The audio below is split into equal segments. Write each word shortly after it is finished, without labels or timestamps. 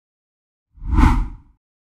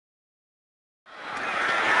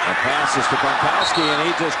The pass is to Gronkowski, and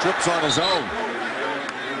he just trips on his own.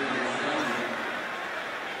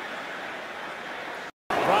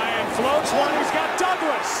 Ryan floats one. He's got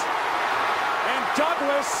Douglas. And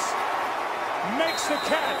Douglas makes the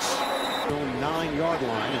catch. 9-yard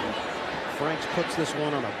line. And Franks puts this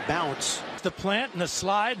one on a bounce. The plant and the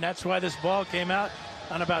slide, and that's why this ball came out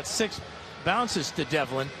on about 6 bounces to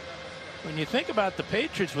Devlin. When you think about the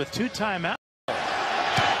Patriots with 2 timeouts.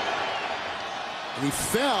 He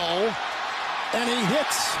fell, and he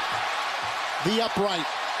hits the upright.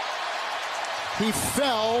 He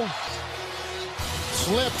fell,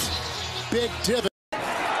 slipped, big divot.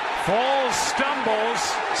 Falls, stumbles,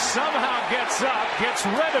 somehow gets up, gets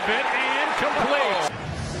rid of it, and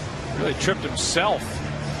complete. Really tripped himself,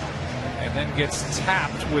 and then gets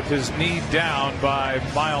tapped with his knee down by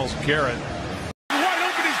Myles Garrett.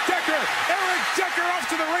 Wide open is Decker. Eric Decker off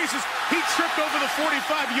to the races. He tripped over the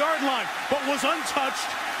 45-yard line, but was untouched.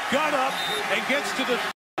 Got up and gets to the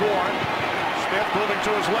board. Smith moving to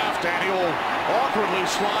his left, and he'll awkwardly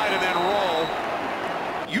slide and then roll.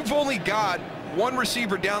 You've only got one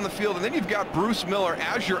receiver down the field, and then you've got Bruce Miller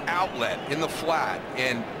as your outlet in the flat,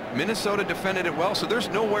 and Minnesota defended it well, so there's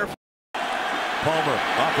nowhere for Palmer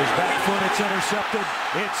off his back foot. It's intercepted.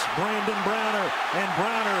 It's Brandon Browner, and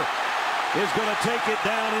Browner is going to take it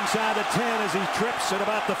down inside the 10 as he trips at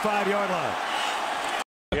about the 5-yard line.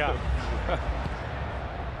 Yeah.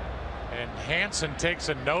 And Hansen takes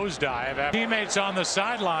a nosedive. Teammates on the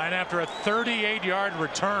sideline after a 38-yard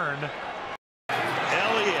return.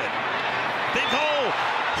 Elliott, big hole,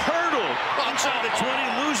 hurdle inside the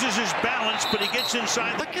 20, loses his balance, but he gets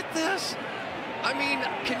inside. Look at this. I mean,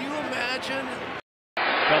 can you imagine?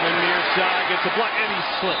 Coming near side, gets a block, and he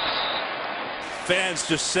slips. Fans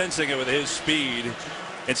just sensing it with his speed.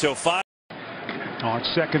 And so 5. On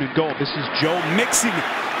 2nd and goal, this is Joe Mixon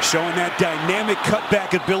showing that dynamic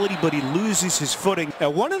cutback ability, but he loses his footing. Now,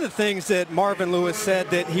 one of the things that Marvin Lewis said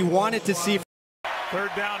that he wanted to see.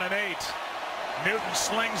 3rd down and 8. Newton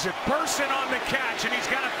slings it. Person on the catch, and he's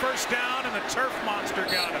got it 1st down, and the turf monster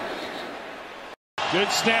got him. Good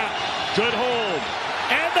snap, good hold,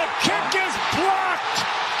 and the kick is blocked.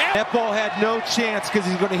 That ball had no chance because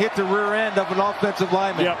he's going to hit the rear end of an offensive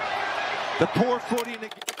lineman. Yep. The poor footing.